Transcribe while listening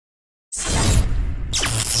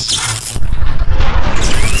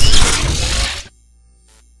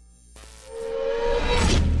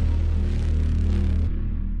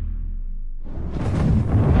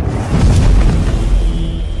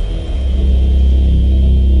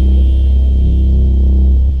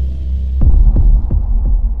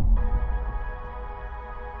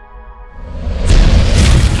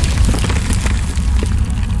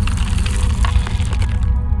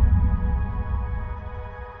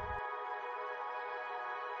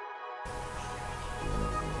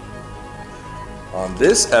On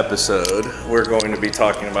this episode, we're going to be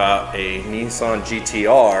talking about a Nissan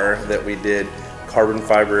Gtr that we did carbon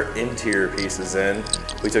fiber interior pieces in.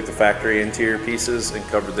 We took the factory interior pieces and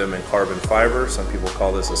covered them in carbon fiber. Some people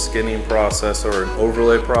call this a skinning process or an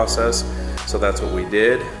overlay process. So that's what we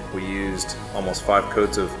did. We used almost 5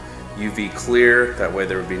 coats of UV clear. That way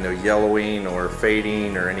there would be no yellowing or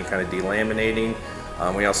fading or any kind of delaminating.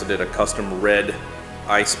 We also did a custom red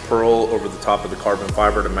ice pearl over the top of the carbon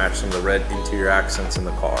fiber to match some of the red interior accents in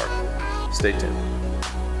the car. Stay tuned.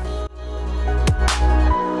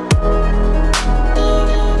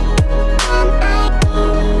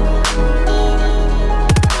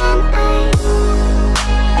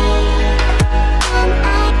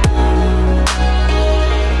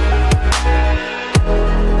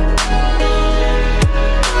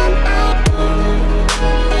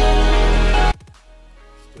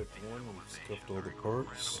 All the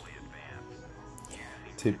parts,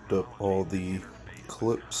 taped up all the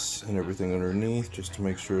clips and everything underneath just to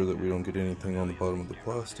make sure that we don't get anything on the bottom of the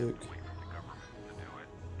plastic.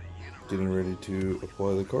 Getting ready to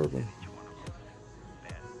apply the carbon.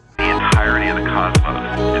 The entirety of the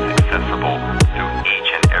cosmos is accessible to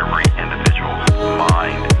each and every individual's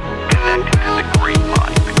mind, connecting to the great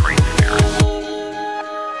mind, the great spirit.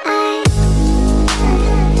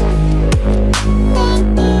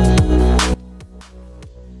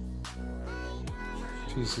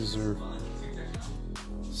 Pieces are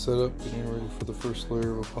set up, getting ready for the first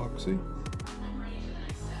layer of epoxy.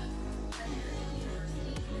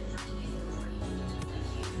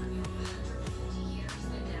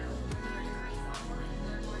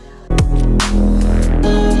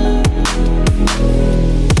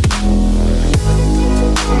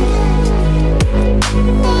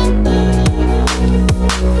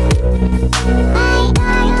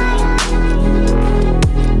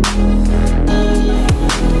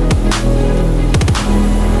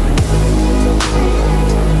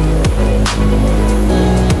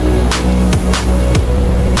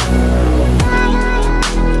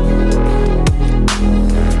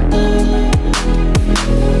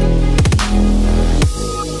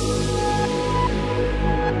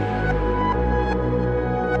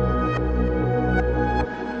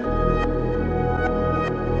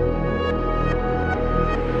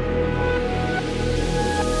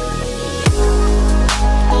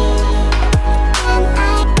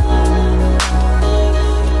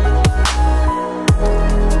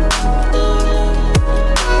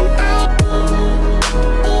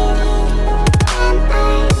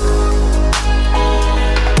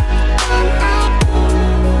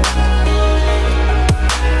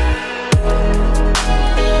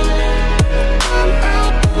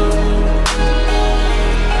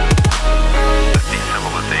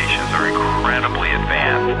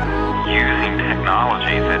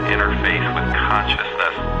 That interface with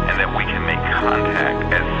consciousness, and that we can make contact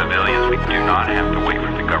as civilians. We do not have to wait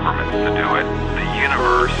for the governments to do it. The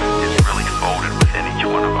universe is really folded within each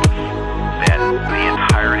one of us. That the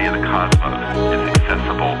entirety of the cosmos is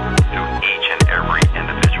accessible to each and every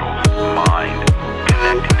individual's mind,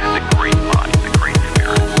 connecting to the great mind, the great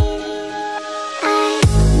spirit.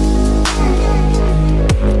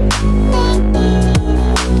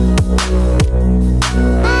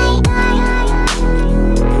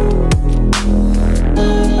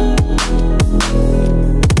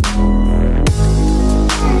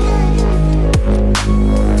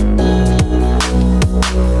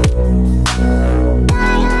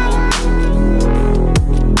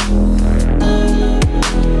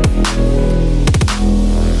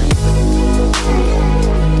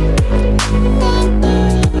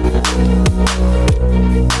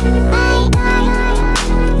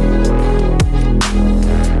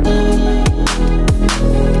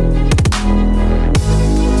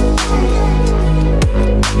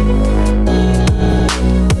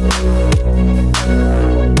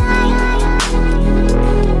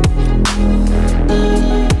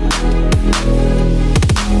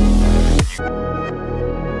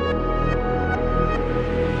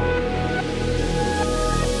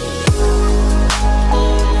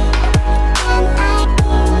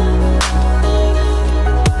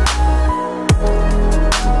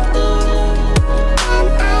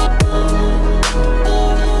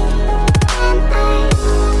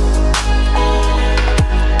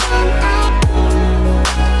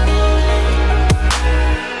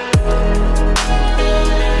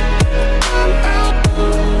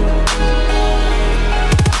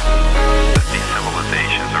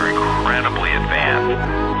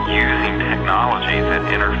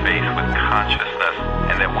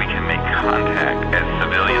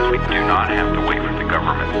 civilians. We do not have to wait for the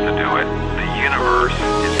governments to do it. The universe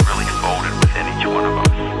is really folded within each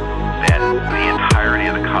The